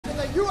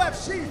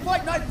UFC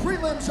Fight Night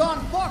prelims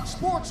on Fox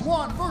Sports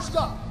 1. First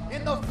up,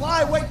 in the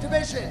flyweight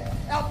division,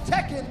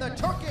 Alpteken, the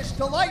Turkish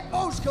Delight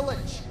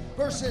Ozkilic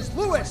versus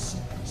Louis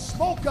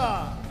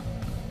Smolka.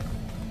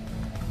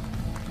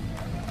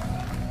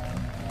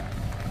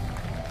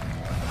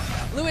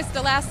 Louis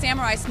the Last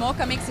Samurai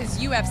Smolka makes his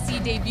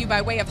UFC debut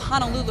by way of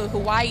Honolulu,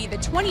 Hawaii. The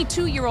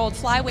 22-year-old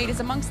flyweight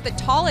is amongst the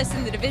tallest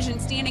in the division,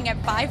 standing at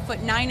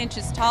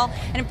 5'9" tall.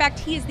 And in fact,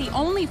 he is the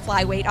only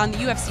flyweight on the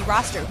UFC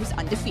roster who's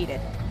undefeated.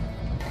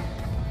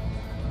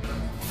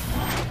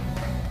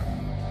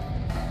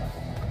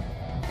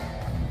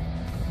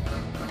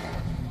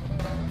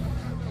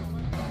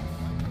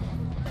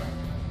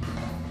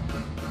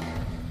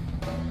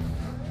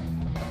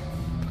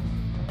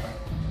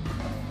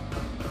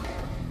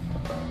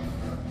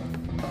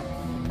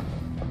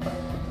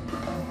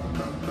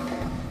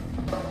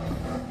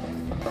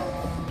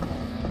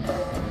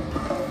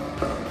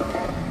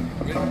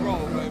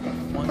 Roll, baby.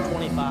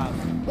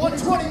 125.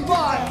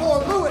 125 for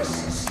Louis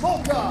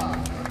Smolka.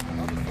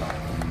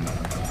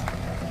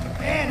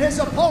 And his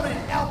opponent,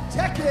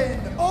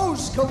 Alpteken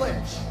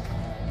Ozkilic.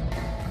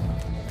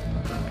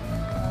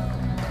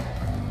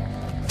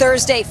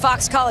 Thursday,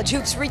 Fox College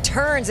Hoops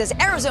returns as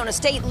Arizona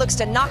State looks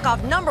to knock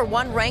off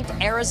 #1 ranked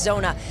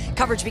Arizona.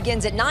 Coverage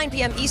begins at 9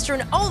 p.m.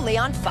 Eastern only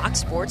on Fox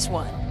Sports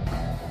 1.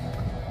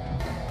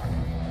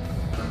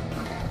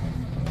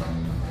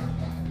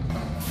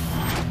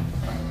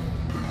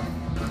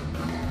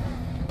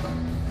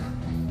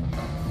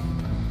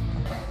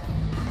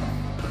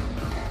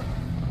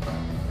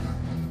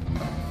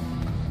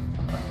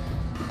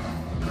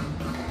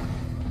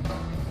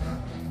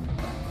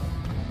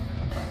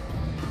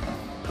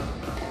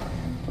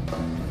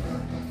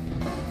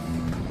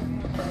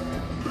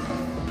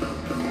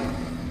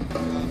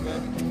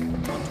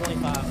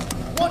 $125.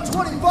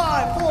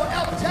 125 for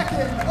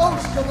Alpteken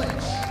Ozkilic.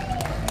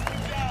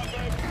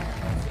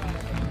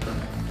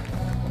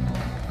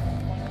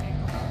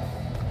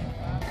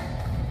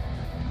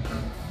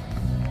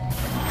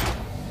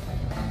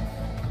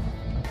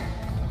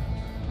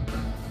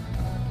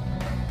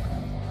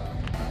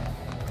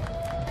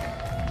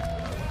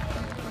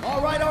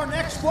 All right, our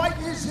next fight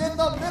is in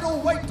the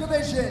middleweight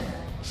division.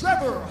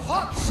 Trevor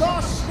Hot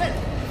Sauce Smith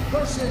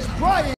versus Brian